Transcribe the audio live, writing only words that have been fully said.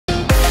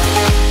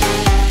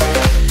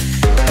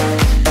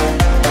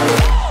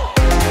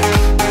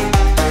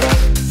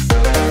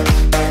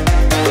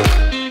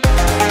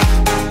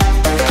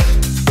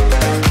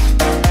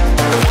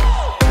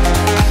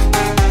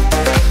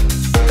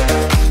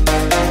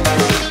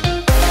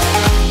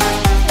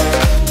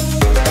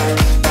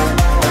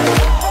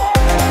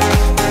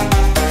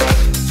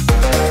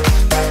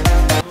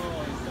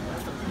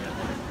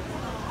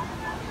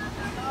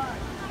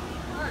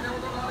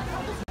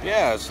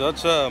so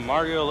that's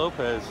Mario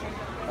Lopez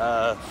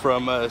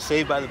from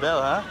Saved by the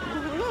Bell, huh?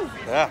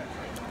 Mm-hmm. Yeah.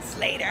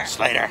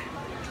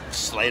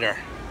 Slater.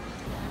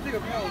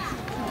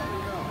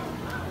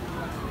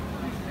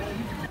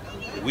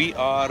 We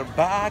are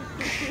back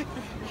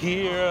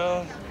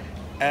here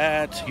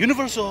at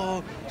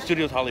Universal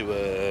Studios Hollywood.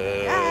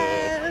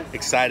 Yes.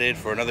 Excited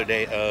for another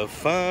day of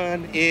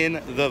fun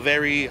in the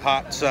very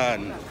hot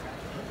sun.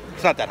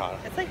 It's not that hot.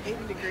 It's like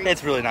 80 degrees.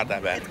 It's really not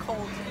that bad. It's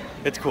cold.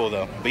 It's cool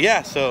though. But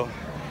yeah, so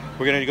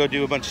we're gonna go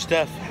do a bunch of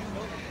stuff.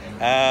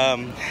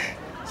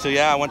 So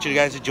yeah, I want you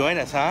guys to join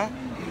us, huh?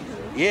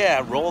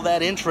 Yeah, roll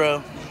that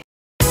intro.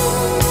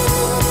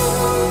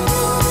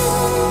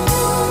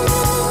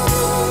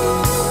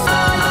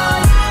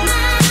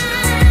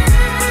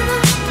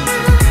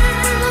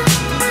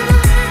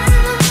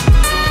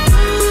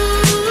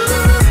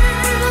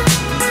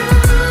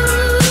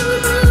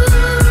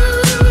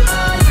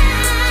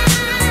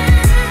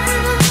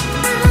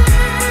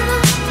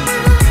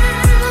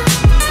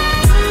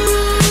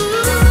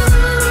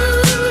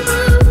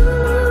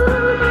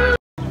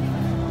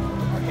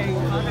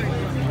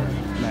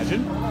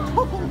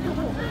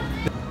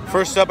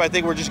 First up, I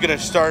think we're just gonna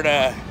start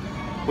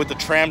with the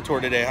tram tour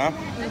today, huh?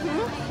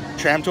 Mm-hmm.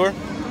 Tram tour?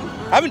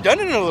 I haven't done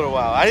it in a little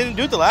while. I didn't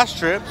do it the last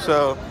trip,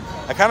 so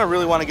I kind of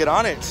really want to get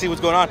on it, see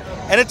what's going on.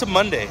 And it's a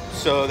Monday,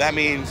 so that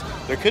means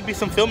there could be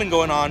some filming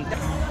going on.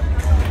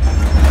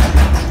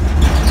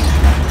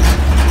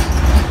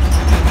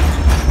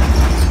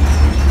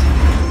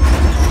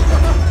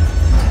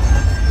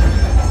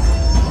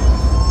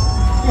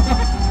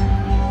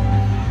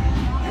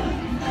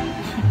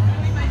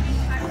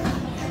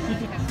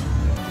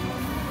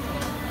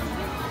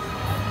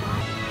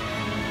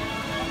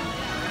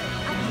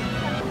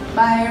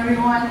 Bye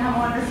everyone, have a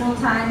wonderful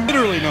time.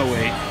 Literally no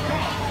wait.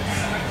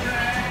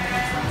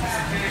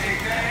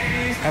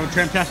 Have a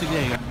tramtastic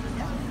day.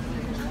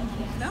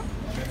 No?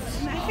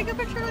 Can I take a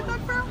picture with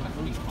Doug, bro?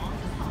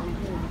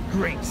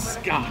 Great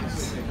Scott.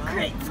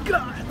 Great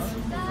Scott!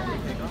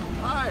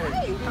 Hi,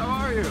 how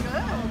are you? Good.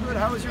 Good,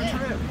 how was your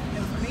trip? It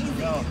was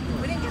amazing. Oh.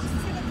 We didn't get to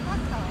see the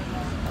clock tower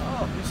though.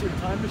 Oh, you see the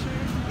time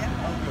machine? Yeah.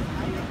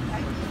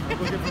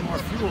 Looking for more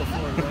fuel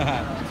for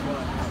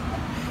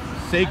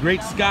it. Say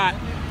Great Scott.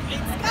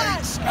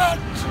 Great Scott!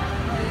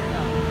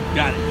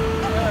 Got it.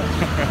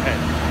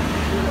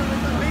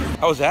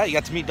 How was that? You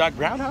got to meet Doc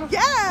Brown, huh?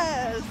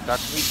 Yes! Got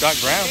to meet Doc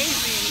Brown.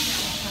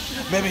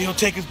 Amazing. Maybe he'll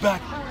take us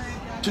back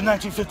to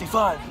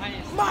 1955.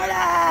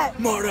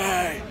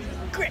 Marty!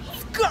 Great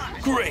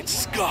Scott! Great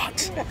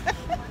Scott!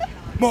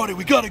 Marty,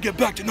 we gotta get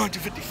back to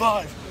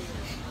 1955.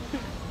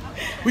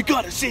 We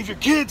gotta save your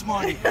kids,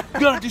 Marty. We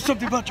gotta do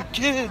something about your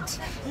kids.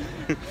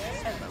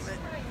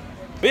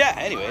 But yeah,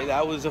 anyway,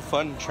 that was a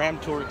fun tram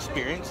tour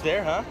experience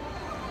there, huh?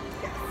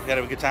 You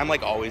gotta have a good time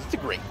like always. It's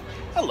great.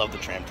 I love the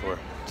tram tour.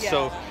 Yeah.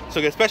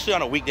 So especially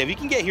on a weekday. If you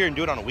can get here and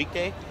do it on a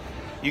weekday,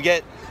 you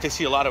get to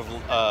see a lot of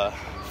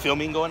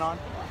filming going on.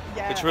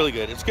 Yeah. It's really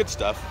good. It's good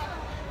stuff.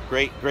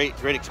 Great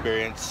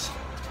experience.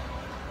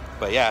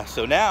 But yeah,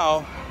 so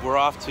now we're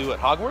off to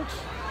Hogwarts.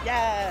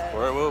 Yes.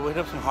 We'll hit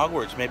up some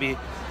Hogwarts. Maybe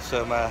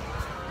some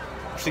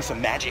see some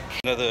magic.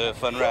 Another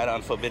fun ride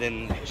on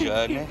Forbidden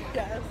Journey.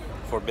 Yes.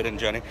 Forbidden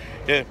Journey.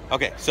 Dude,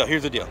 okay, so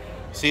here's the deal.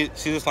 See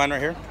this line right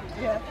here?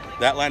 Yeah.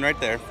 That line right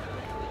there,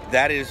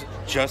 that is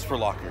just for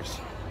lockers.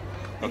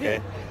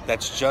 Okay?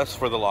 That's just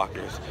for the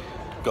lockers.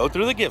 Go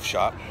through the gift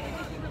shop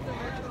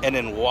and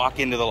then walk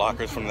into the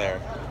lockers from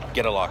there.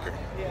 Get a locker.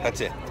 Yeah.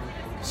 That's it.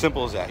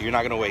 Simple as that. You're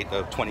not gonna wait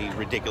the 20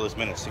 ridiculous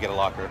minutes to get a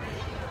locker.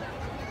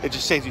 It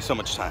just saves you so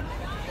much time.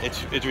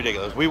 It's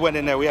ridiculous. We went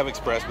in there, we have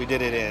Express, we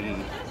did it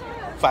in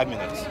 5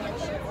 minutes.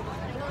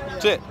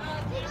 That's it.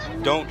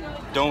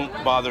 Don't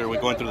bother with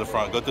going through the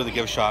front. Go through the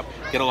gift shop,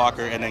 get a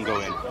locker, and then go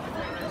in.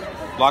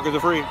 Lockers are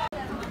free.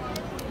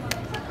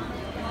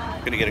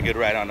 Gonna get a good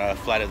ride on a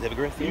Flight of the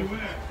Hippogriff here.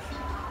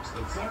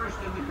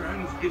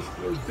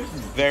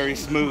 Very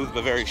smooth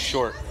but very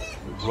short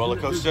roller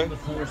coaster.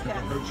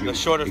 The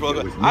shortest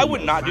roller coaster. I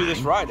would not do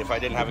this ride if I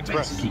didn't have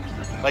Express.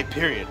 Like,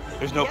 period.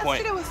 There's no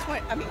point. Yesterday was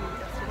 20. I mean,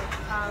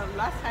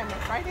 last time on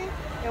Friday,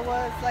 it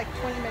was like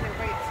 20-minute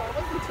wait, so it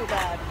wasn't too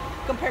bad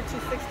compared to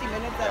 60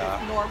 minutes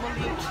that is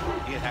normally. You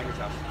get Hagrid's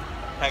house.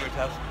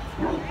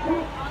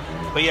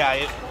 But yeah,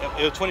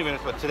 it was 20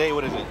 minutes. But today,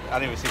 what is it? I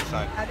didn't even see the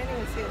sign. I didn't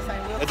even see the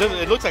sign.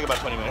 It looks like about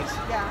 20 minutes.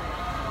 Yeah.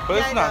 But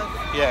it's not.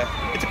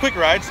 Yeah, it's a quick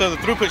ride, so the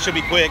throughput should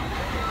be quick.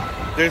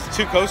 There's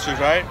 2 coasters,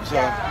 right? So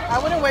yeah, I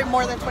wouldn't wait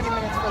more than 20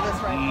 minutes for this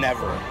ride.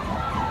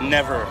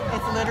 Never.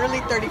 It's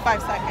literally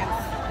 35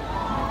 seconds.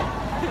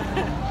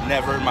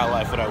 Never in my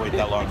life would I wait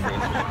that long for this.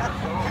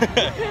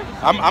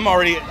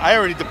 I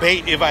already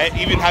debate if I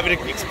even have it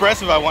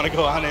Express if I want to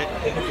go on it.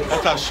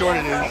 That's how short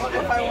it is.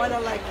 If I want to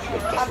like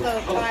have the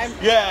time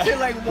to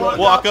like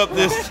walk up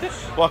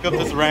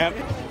this ramp.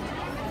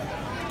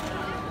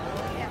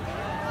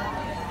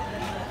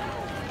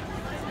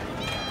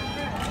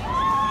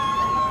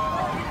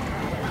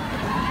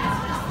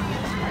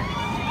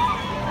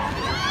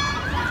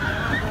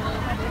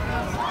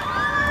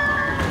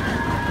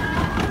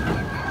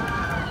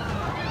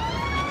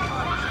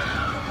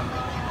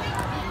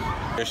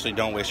 Seriously,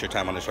 don't waste your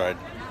time on this ride.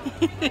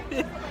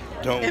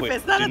 Don't If wait.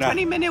 it's not do a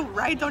 20-minute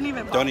ride, don't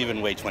even bother. Don't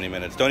even wait 20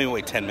 minutes. Don't even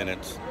wait 10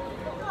 minutes.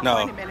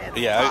 No. 20 minutes.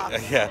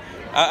 Yeah,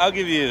 I'll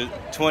give you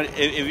 20.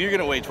 If you're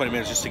gonna wait 20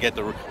 minutes just to get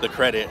the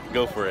credit,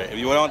 go for it. If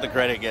you want the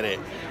credit, get it.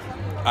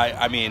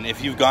 I mean,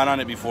 if you've gone on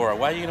it before,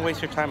 why are you gonna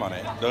waste your time on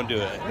it? Don't do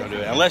it. Don't do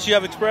it. Unless you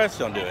have Express,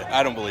 don't do it.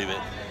 I don't believe it.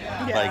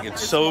 Yeah, Like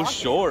it's so walking.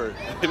 short.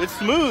 If it's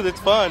smooth,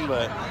 it's fun,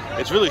 but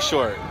it's really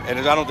short, and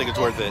I don't think it's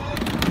worth it.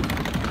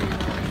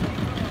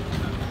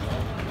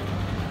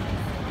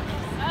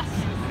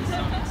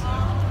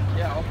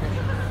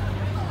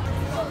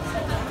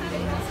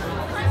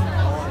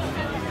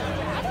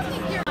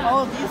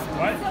 Oh, these.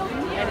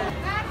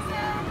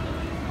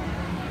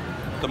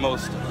 The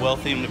most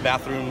well-themed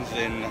bathrooms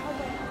in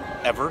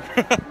ever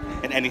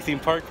in any theme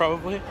park,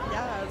 probably.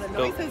 Yeah, the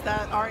noises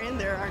that are in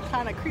there are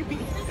kind of creepy.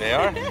 They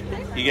are.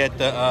 You get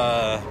the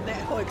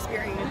That whole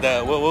experience.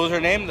 what was her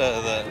name?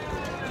 The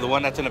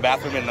one that's in the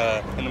bathroom in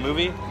the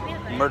movie,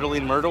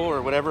 Myrtleine Myrtle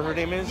or whatever her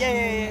name is.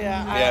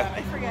 Yeah.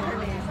 I forget her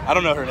name. I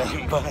don't know her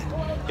name, but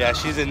yeah,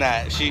 she's in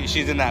that.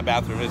 She's in that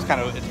bathroom. It's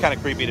kind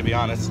of creepy, to be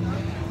honest.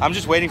 I'm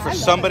just waiting for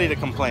somebody to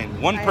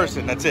complain. One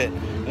person. That's it.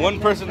 One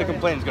person to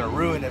complain is gonna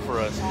ruin it for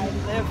us. I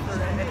live for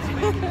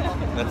it.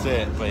 That's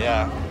it. But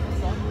yeah,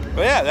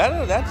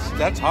 that's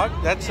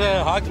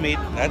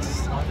Hogsmeade.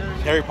 That's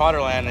Harry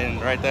Potter land in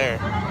right there.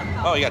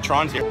 Oh, you got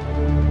Tron's here.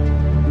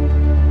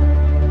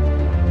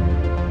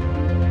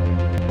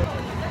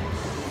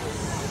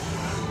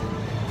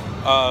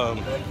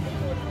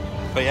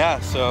 But yeah,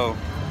 so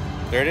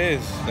there it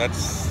is.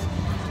 That's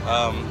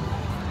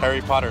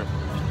Harry Potter,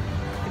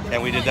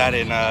 and we did that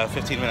in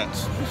 15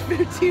 minutes.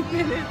 15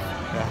 minutes.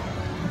 Yeah.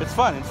 It's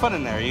fun. It's fun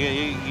in there.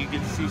 You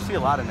see a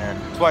lot in there.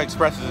 That's why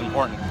Express is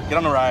important. Get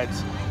on the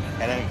rides,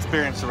 and then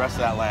experience the rest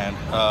of that land.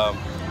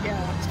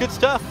 Yeah. It's good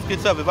stuff.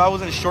 Good stuff. If I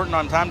wasn't shorting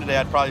on time today,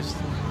 you'd probably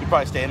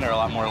stay in there a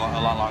lot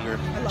longer.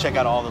 Check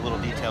out all the little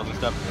details and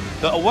stuff.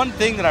 The one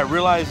thing that I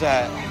realized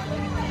that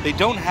they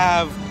don't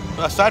have,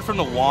 aside from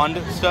the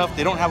wand stuff,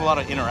 they don't have a lot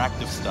of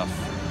interactive stuff.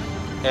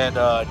 And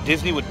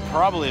Disney would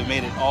probably have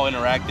made it all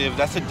interactive.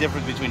 That's the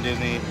difference between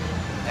Disney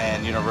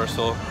and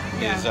Universal.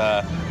 Yeah. Is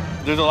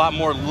there's a lot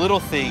more little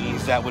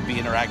things that would be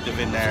interactive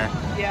in there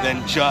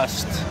than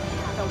just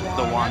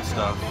the wand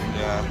stuff.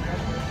 Yeah.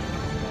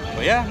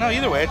 But yeah, no,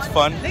 either way, it's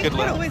fun. They Good could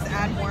land. always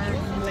add more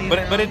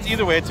later. But it's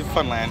either way, it's a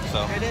fun land.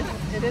 So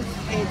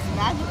It's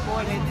magical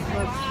and it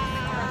looks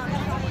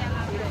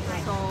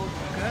so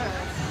good.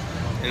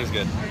 it is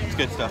good. It's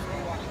good stuff.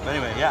 But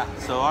anyway, yeah.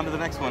 So on to the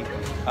next one.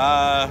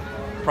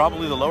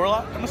 Probably the lower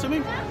lot, I'm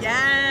assuming.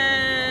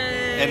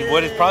 Yes. And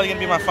what is probably gonna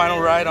be my final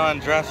ride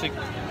on Jurassic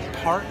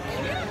Park,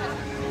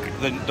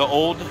 the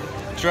old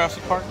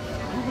Jurassic Park.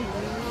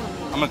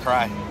 I'm gonna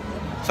cry.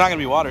 It's not gonna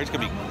be water. It's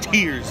gonna be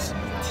tears.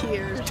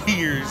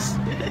 Tears.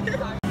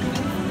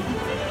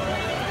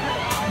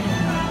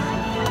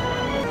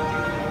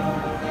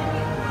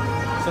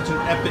 Such an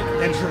epic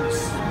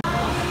entrance.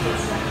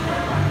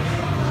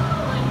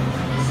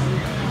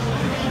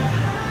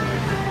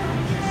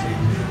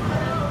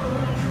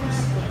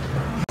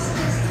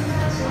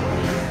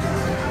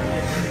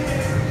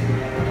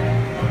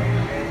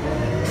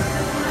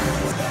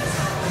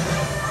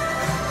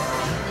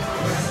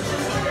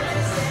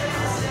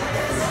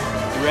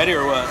 You ready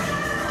or what?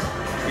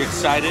 You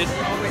excited?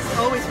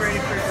 Always ready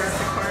for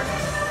Jurassic Park.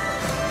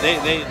 They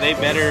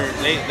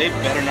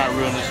better not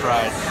ruin this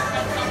ride.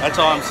 That's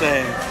all I'm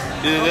saying.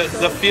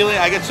 The feeling,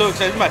 I get so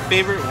excited. It's my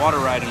favorite water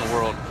ride in the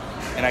world,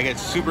 and I get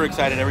super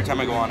excited every time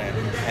I go on it.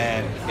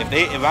 And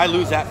if I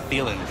lose that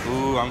feeling,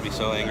 ooh, I'm gonna be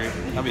so angry.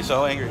 I'll be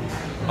so angry.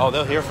 Oh,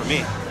 they'll hear from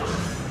me.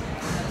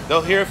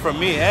 They'll hear from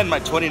me and my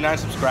 29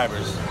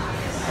 subscribers.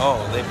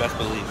 Oh, they best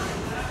believe.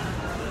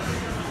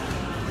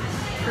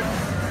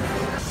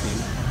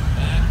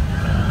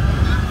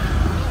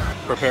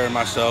 Preparing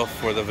myself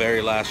for the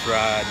very last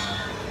ride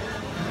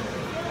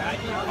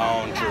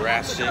on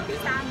Jurassic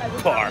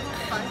Park.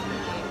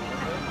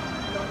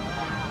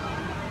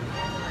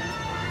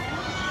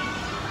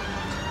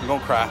 I'm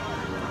gonna cry.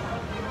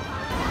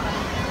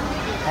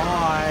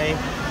 Hi.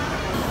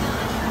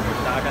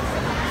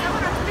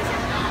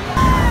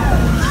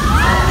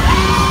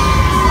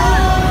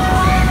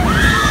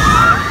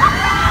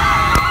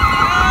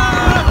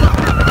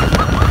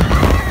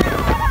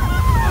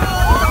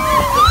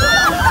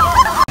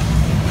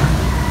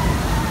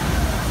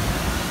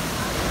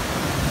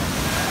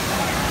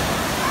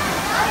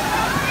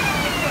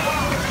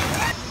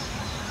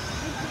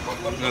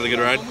 Another good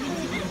ride.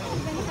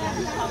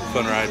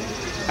 Fun ride.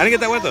 I didn't get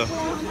that wet though.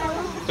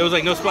 There was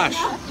like no splash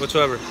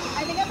whatsoever.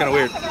 Kind of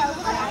weird.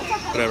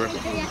 Whatever.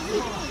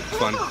 It's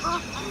fun.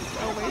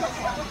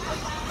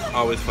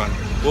 Always fun.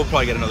 We'll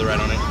probably get another ride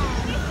on it.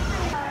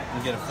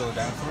 You get a fill a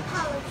dinosaur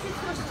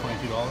for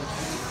 $22.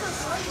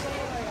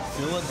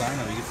 Fill a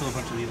dino. You can fill a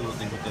bunch of these little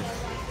things with this.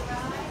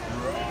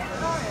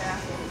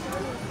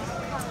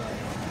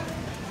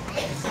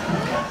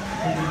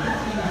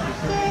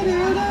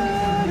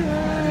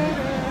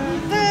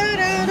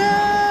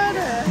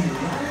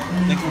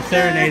 Thanks for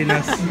serenading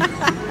us.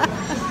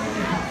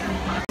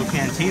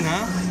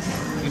 cantina.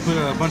 You put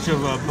a bunch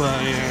of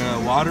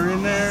water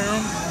in there.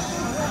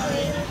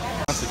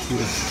 That's the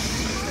cutest.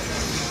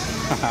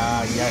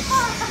 Yes.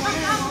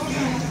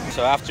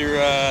 So after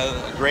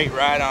a great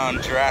ride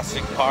on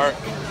Jurassic Park,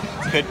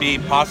 could be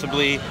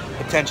possibly,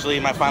 potentially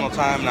my final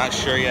time, not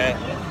sure yet.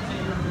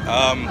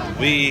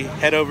 We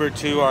head over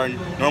to our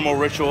normal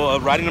ritual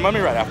of riding the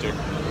mummy right after.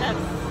 Yes.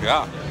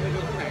 Yeah.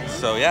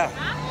 So yeah,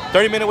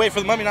 30-minute wait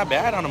for the mummy, not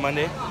bad on a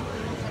Monday.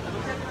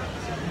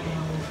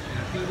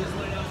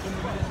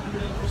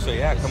 So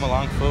yeah, come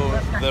along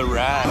for the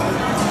ride.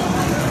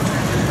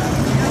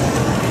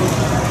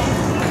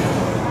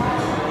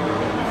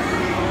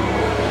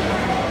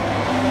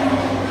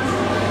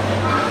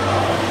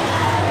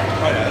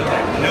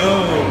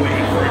 No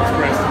waiting for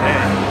Express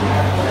today.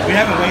 We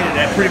haven't waited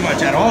at pretty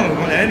much at all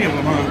at any of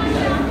them, huh?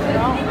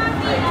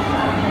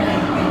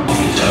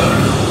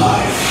 Eternal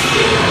life.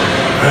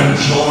 And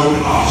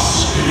join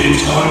us in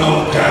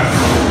eternal death.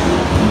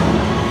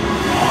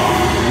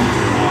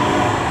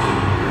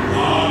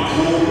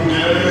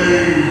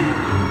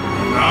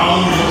 Now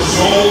your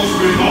souls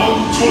belong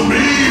to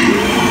me!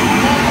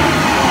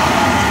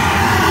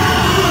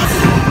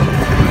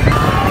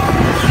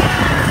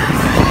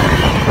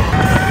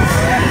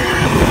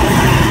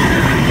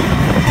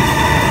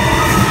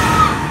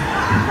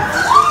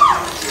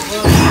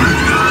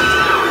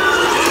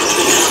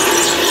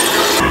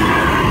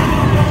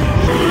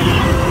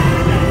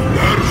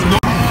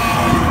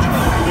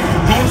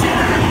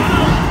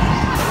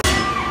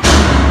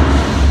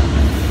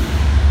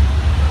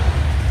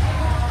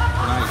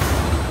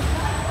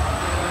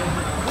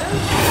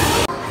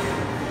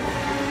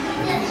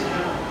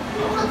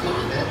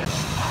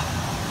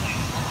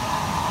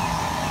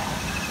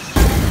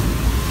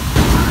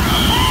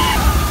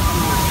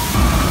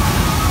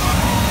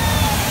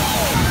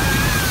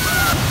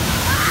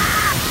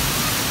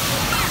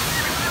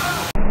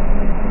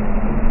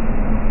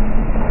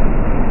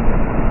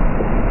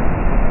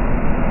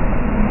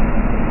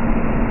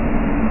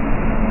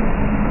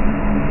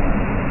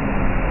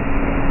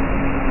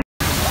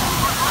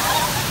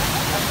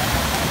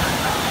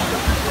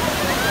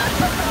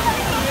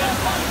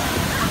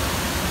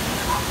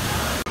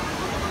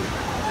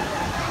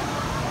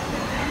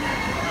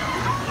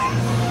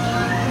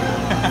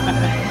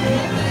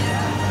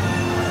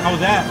 How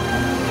was that?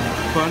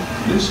 Fun?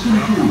 This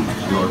concludes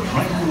your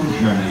tranquil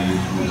journey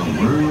through the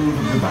world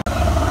of the back.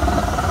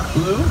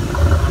 Blue,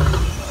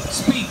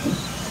 speak.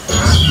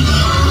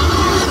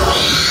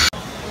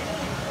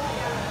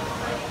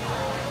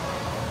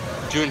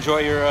 Did you enjoy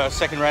your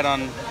second ride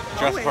on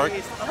Jurassic Park?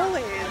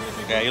 Always.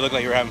 Yeah, you look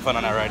like you were having fun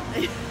on that ride.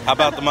 How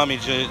about the Mummy?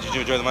 Did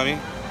you enjoy the Mummy?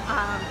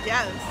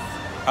 Yes.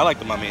 I like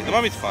the Mummy. The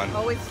Mummy's fun.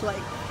 Always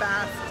like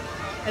fast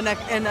and like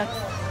you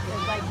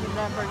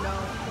never know.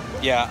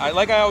 Yeah, I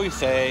always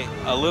say,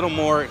 a little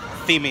more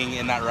theming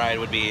in that ride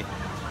would be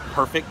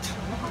perfect.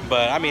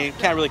 But I mean,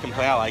 can't really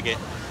complain. I like it.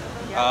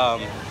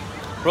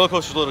 Roller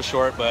coaster's a little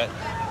short, but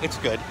it's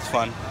good. It's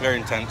fun. Very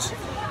intense.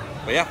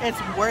 But yeah. It's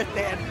worth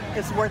it.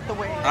 It's worth the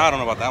wait. I don't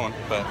know about that one,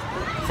 but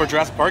for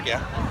Jurassic Park,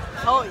 yeah.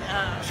 Oh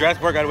yeah.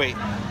 Jurassic Park, I'd wait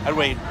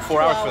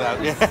 4 hours for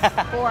that. Yeah.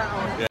 4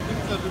 hours.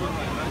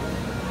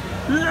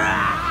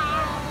 Yeah.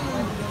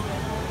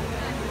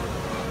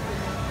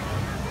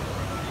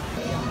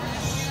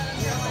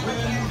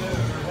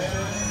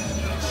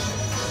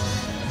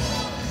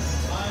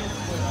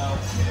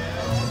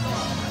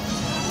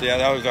 Yeah,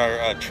 that was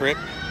our trip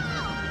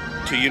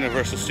to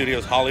Universal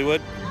Studios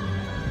Hollywood.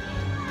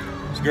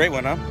 It's a great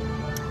one, huh?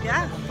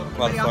 Yeah. A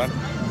lot of fun.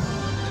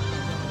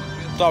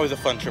 It's always a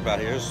fun trip out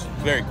here. It's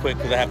very quick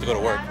because I have to go to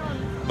work.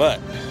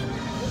 But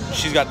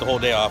she's got the whole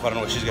day off. I don't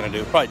know what she's gonna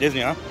do. Probably Disney,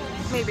 huh?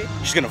 Maybe.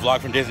 She's gonna vlog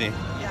from Disney.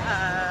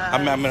 Yeah.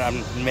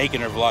 I'm making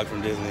her vlog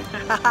from Disney.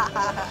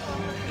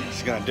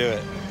 She's gonna do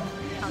it.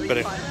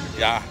 But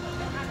yeah.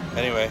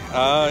 Anyway,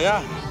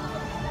 yeah.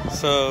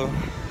 So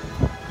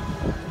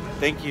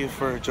thank you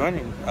for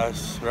joining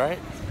us, right?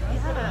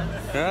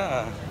 Yes.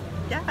 Yeah.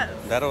 Yes.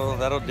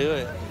 That'll do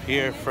it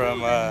here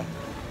from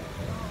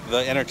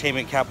the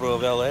entertainment capital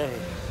of LA,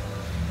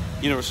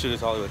 Universal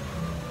Studios Hollywood.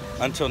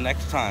 Until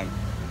next time.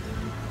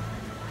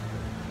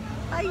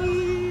 Bye.